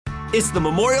It's the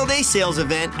Memorial Day sales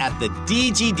event at the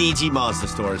DGDG Mazda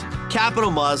stores.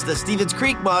 Capital Mazda, Stevens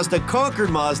Creek Mazda, Concord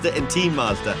Mazda, and Team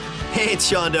Mazda. Hey, it's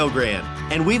Sean Delgrand.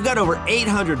 And we've got over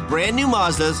 800 brand new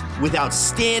Mazdas with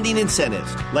outstanding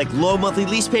incentives, like low monthly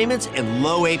lease payments and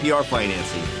low APR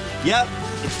financing. Yep,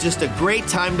 it's just a great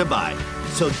time to buy.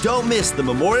 So don't miss the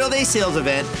Memorial Day sales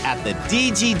event at the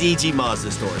DGDG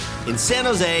Mazda stores in San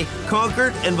Jose,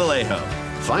 Concord, and Vallejo.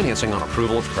 Financing on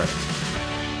approval of credit.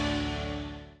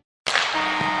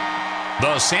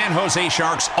 The San Jose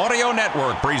Sharks Audio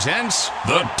Network presents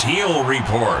the Teal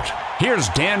Report. Here's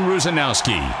Dan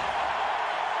Rusanowski.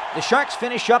 The Sharks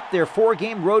finish up their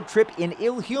 4-game road trip in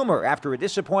ill humor after a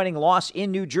disappointing loss in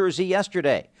New Jersey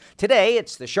yesterday. Today,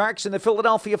 it's the Sharks and the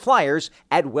Philadelphia Flyers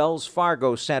at Wells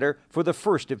Fargo Center for the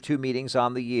first of 2 meetings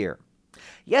on the year.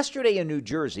 Yesterday in New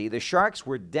Jersey, the Sharks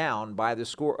were down by the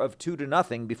score of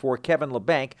 2-0 before Kevin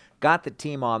Labanc got the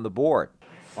team on the board.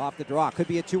 Off the draw, could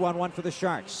be a 2-on-1 for the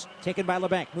Sharks. Taken by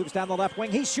Labanc, moves down the left wing.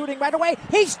 He's shooting right away.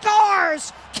 He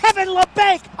scores! Kevin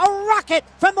Labanc, a rocket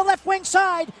from the left wing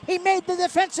side. He made the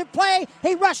defensive play.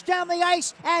 He rushed down the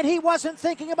ice, and he wasn't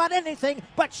thinking about anything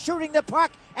but shooting the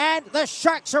puck, and the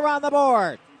Sharks are on the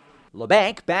board.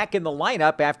 Labanc back in the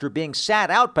lineup after being sat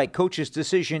out by coach's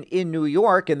decision in New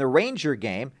York in the Ranger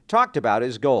game, talked about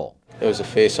his goal. It was a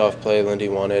face-off play Lindy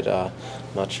wanted.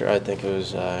 Not sure. I think it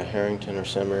was Harrington or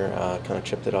Simmer kind of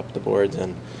chipped it up the boards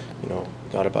and,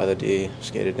 got it by the D,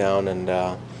 skated down, and,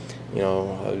 I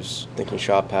was thinking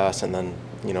shot pass, and then,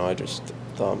 I just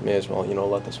thought may as well,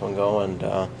 let this one go, and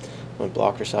went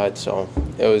blocker side. So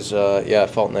it was, it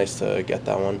felt nice to get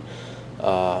that one.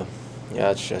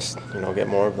 It's just, get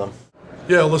more of them.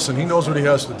 Yeah, listen, he knows what he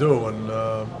has to do, and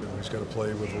he's got to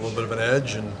play with a little bit of an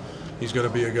edge, and he's got to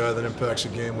be a guy that impacts a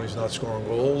game when he's not scoring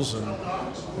goals, and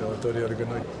I thought he had a good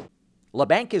night.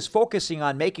 Labanc is focusing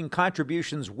on making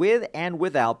contributions with and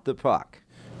without the puck.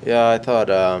 Yeah, I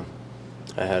thought I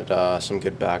had some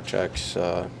good back checks,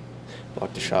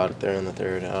 blocked a shot there in the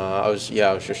third. I was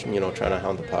just, trying to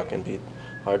hound the puck and be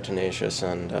hard, tenacious,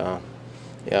 and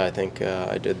I think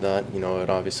I did that. It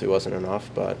obviously wasn't enough,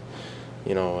 but,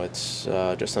 it's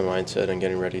just the mindset and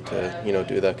getting ready to,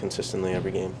 do that consistently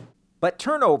every game. But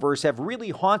turnovers have really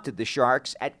haunted the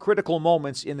Sharks at critical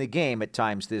moments in the game at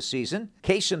times this season.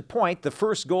 Case in point, the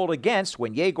first goal against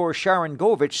when Yegor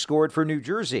Sharangovich scored for New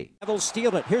Jersey. Devils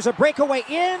steal it. Here's a breakaway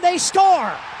in. They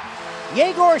score!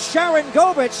 Yegor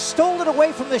Sharangovich stole it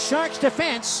away from the Sharks'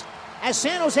 defense. As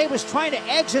San Jose was trying to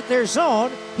exit their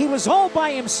zone, he was all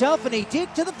by himself, and he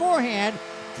digged to the forehand,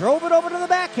 drove it over to the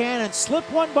backhand, and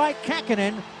slipped one by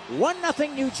Kakkonen.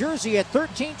 1-0 New Jersey at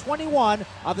 13:21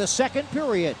 of the second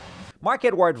period.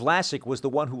 Marc-Edouard Vlasic was the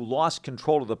one who lost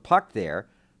control of the puck there,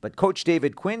 but Coach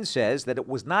David Quinn says that it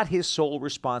was not his sole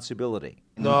responsibility.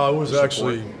 No, it was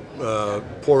actually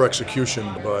poor execution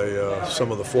by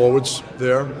some of the forwards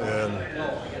there, and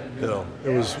it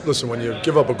was, listen, when you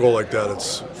give up a goal like that,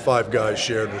 it's 5 guys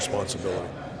shared responsibility.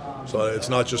 So it's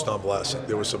not just on Vlasic.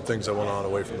 There were some things that went on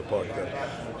away from the puck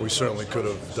that we certainly could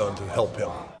have done to help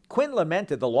him. Quinn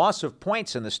lamented the loss of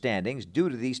points in the standings due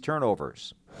to these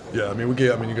turnovers. Yeah, you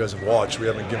guys have watched. We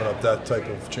haven't given up that type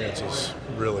of chances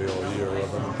really all year,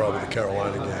 other than probably the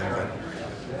Carolina game.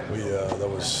 But that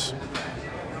was,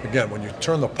 again, when you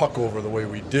turn the puck over the way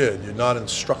we did, you're not in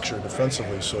structure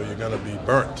defensively, so you're going to be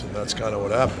burnt, and that's kind of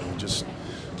what happened.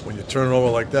 When you turn it over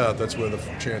like that, that's where the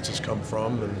chances come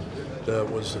from, and that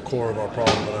was the core of our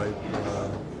problem tonight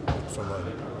from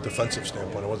a defensive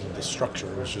standpoint. It wasn't the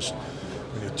structure. It was just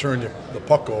when you turn the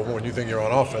puck over, when you think you're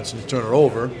on offense and you turn it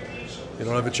over, you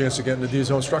don't have a chance to get into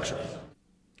D-zone structure.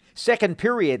 Second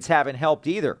periods haven't helped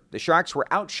either. The Sharks were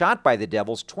outshot by the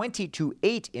Devils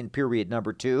 20-8 in period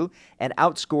number 2 and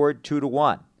outscored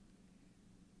 2-1.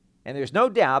 And there's no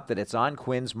doubt that it's on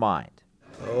Quinn's mind.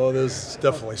 Oh, there's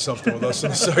definitely something with us in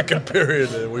the second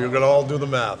period, and we're going to all do the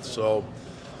math. So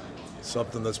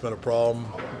something that's been a problem,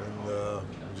 and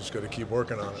we just got to keep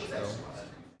working on it.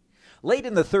 Late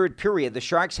in the third period, the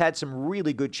Sharks had some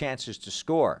really good chances to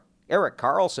score. Erik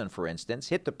Karlsson, for instance,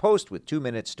 hit the post with 2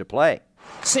 minutes to play.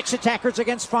 6 attackers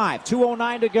against 5.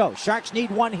 2:09 to go. Sharks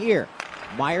need one here.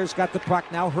 Myers got the puck,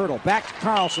 now Hertl. Back to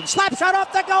Karlsson. Slap shot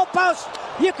off the goalpost.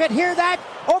 You could hear that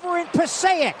over in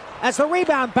Passaic as the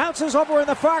rebound bounces over in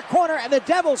the far corner and the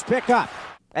Devils pick up.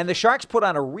 And the Sharks put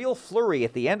on a real flurry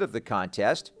at the end of the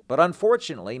contest, but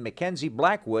unfortunately, Mackenzie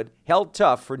Blackwood held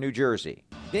tough for New Jersey.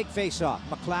 Big face-off.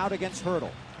 McLeod against Hertl.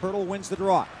 Hertl wins the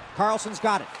draw. Karlsson's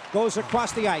got it. Goes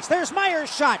across the ice. There's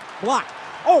Myers' shot. Blocked.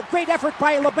 Oh, great effort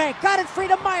by Labanc. Got it free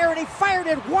to Meyer, and he fired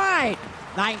it wide.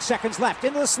 9 seconds left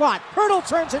into the slot. Hertl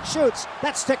turns and shoots.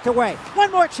 That's sticked away.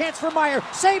 One more chance for Meyer.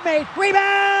 Save made.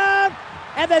 Rebound!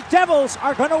 and the Devils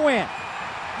are going to win.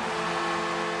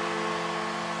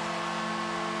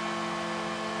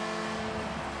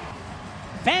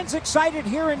 Fans excited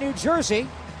here in New Jersey.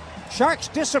 Sharks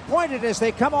disappointed as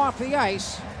they come off the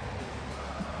ice,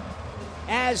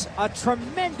 as a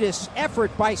tremendous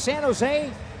effort by San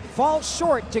Jose falls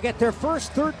short to get their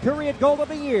first third-period goal of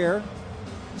the year.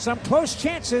 Some close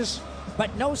chances,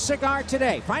 but no cigar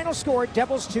today. Final score,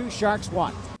 Devils 2, Sharks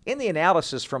 1. In the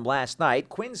analysis from last night,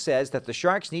 Quinn says that the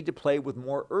Sharks need to play with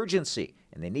more urgency,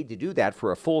 and they need to do that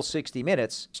for a full 60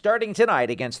 minutes, starting tonight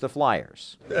against the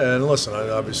Flyers. Yeah, and listen,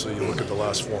 obviously you look at the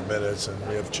last 4 minutes, and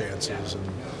we have chances,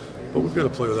 but we've got to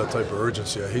play with that type of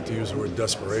urgency. I hate to use the word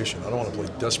desperation. I don't want to play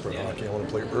desperate hockey. I want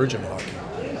to play urgent hockey.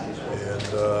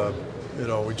 And,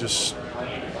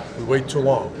 we wait too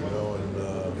long, and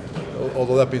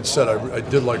although that being said, I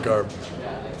did like our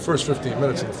first 15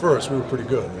 minutes in the first. We were pretty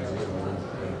good.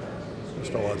 We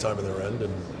spent a lot of time in their end,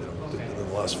 and in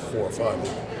the last 4 or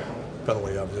 5,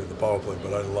 penalty obviously the power play,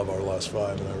 but I love our last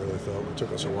 5, and I really thought it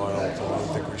took us a while. I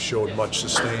don't think we showed much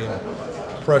sustained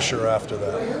pressure after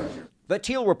that. The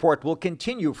Teal Report will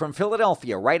continue from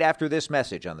Philadelphia right after this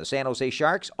message on the San Jose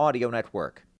Sharks Audio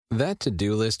Network. That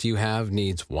to-do list you have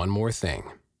needs one more thing.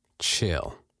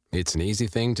 Chill. It's an easy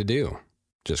thing to do.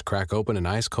 Just crack open an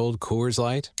ice-cold Coors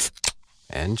Light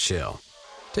and chill.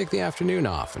 Take the afternoon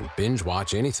off and binge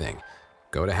watch anything.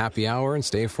 Go to happy hour and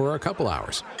stay for a couple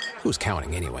hours. Who's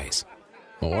counting anyways?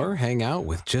 Or hang out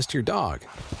with just your dog,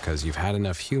 because you've had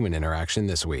enough human interaction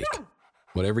this week.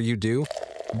 Whatever you do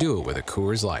it with a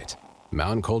Coors Light.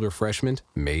 Mountain Cold Refreshment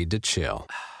made to chill.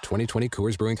 2020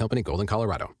 Coors Brewing Company, Golden,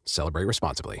 Colorado. Celebrate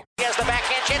responsibly. He has the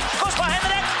backhand chip, goes behind the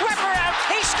net, wraparound,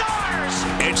 he scores!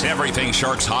 It's everything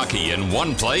Sharks hockey in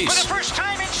one place. For the first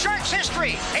time in Sharks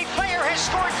history, a player has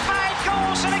scored 5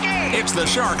 goals in a game. It's the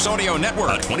Sharks Audio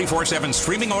Network, a 24/7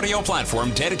 streaming audio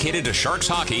platform dedicated to Sharks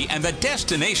hockey and the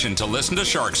destination to listen to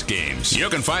Sharks games. You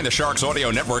can find the Sharks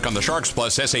Audio Network on the Sharks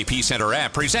Plus SAP Center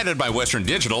app, presented by Western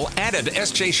Digital, and at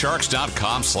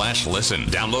sjsharks.com/listen.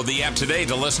 Download the app today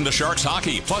to listen to Sharks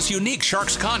hockey, plus unique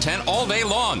Sharks content all day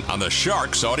long on the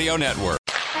Sharks Audio Network.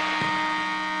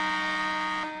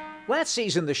 Last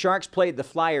season, the Sharks played the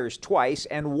Flyers twice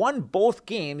and won both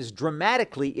games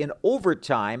dramatically in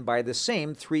overtime by the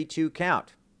same 3-2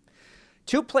 count.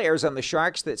 2 players on the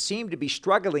Sharks that seem to be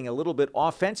struggling a little bit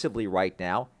offensively right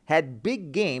now had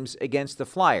big games against the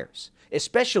Flyers,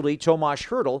 especially Tomas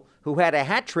Hertl, who had a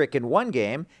hat trick in one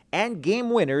game and game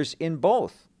winners in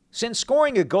both. Since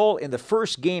scoring a goal in the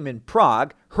first game in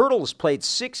Prague, Hertl has played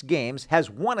 6 games, has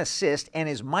 1 assist, and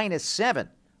is -7.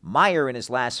 Meyer in his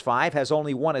last 5 has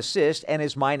only 1 assist and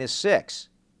is -6.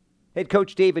 Head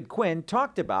coach David Quinn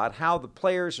talked about how the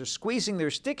players are squeezing their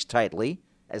sticks tightly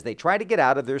as they try to get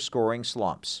out of their scoring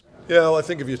slumps. Yeah, well, I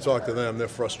think if you talk to them, they're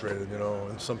frustrated,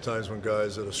 and sometimes when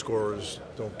guys that are scorers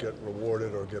don't get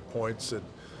rewarded or get points, they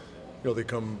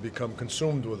become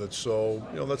consumed with it. So,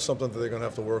 that's something that they're going to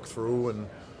have to work through, and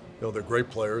they're great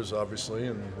players, obviously,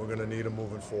 and we're going to need them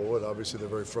moving forward. Obviously, they're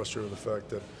very frustrated with the fact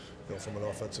that, from an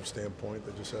offensive standpoint,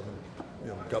 they just haven't,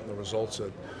 gotten the results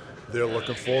that they're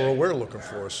looking for or we're looking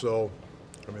for. So,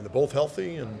 they're both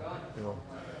healthy, and,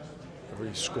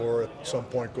 every score at some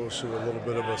point goes through a little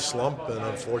bit of a slump, and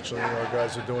unfortunately, our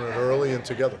guys are doing it early and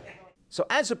together. So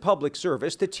as a public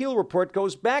service, the Teal Report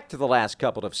goes back to the last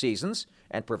couple of seasons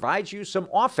and provides you some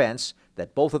offense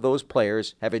that both of those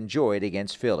players have enjoyed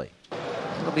against Philly.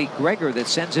 It'll be Gregor that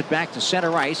sends it back to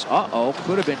center ice.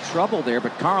 Could have been trouble there,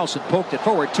 but Carlson poked it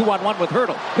forward. 2-on-1 with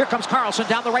Hertl. Here comes Carlson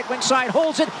down the right wing side,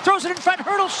 holds it, throws it in front.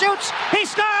 Hertl shoots. He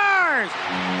scores!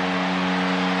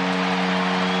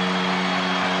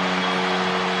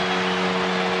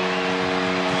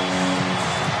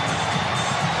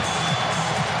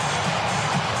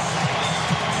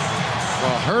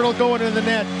 Well, Hertl going in the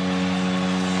net,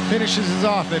 finishes it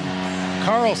off, and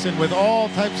Carlson with all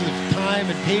types of time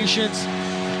and patience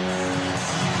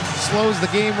slows the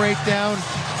game right down,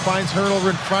 finds Hertl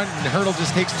in front, and Hertl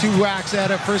just takes 2 whacks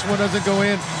at it. First one doesn't go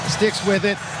in, sticks with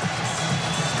it,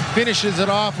 finishes it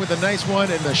off with a nice one,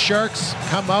 and the Sharks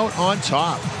come out on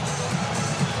top.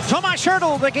 Tomas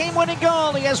Hertl, the game-winning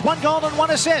goal. He has 1 goal and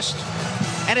 1 assist,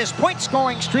 and his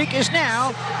point-scoring streak is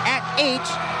now at 8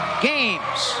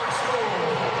 games.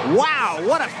 Wow,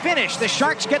 what a finish. The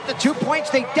Sharks get the 2 points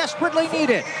they desperately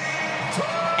needed.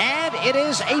 And it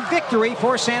is a victory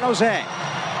for San Jose.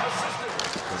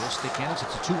 Stick ends,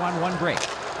 it's a 2-on-1 break.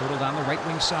 Hertl down the right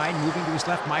wing side, moving to his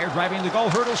left. Meyer driving the goal.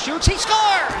 Hertl shoots. He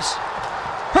scores!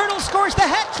 Hertl scores the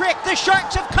hat trick. The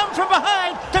Sharks have come from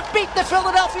behind to beat the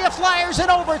Philadelphia Flyers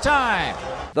in overtime.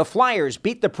 The Flyers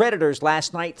beat the Predators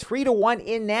last night 3-1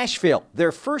 in Nashville,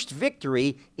 their first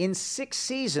victory in 6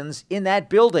 seasons in that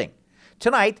building.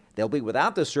 Tonight, they'll be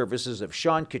without the services of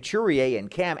Sean Couturier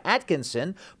and Cam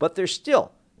Atkinson, but they're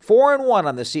still 4-1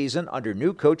 on the season under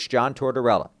new coach John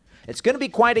Tortorella. It's going to be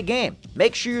quite a game.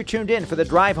 Make sure you're tuned in for the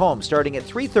drive home starting at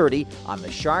 3:30 on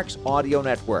the Sharks Audio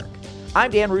Network. I'm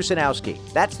Dan Rusanowski.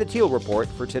 That's the Teal Report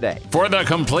for today. For the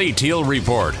complete Teal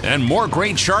Report and more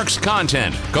great Sharks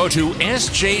content, go to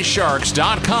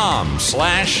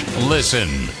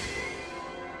sjsharks.com/listen.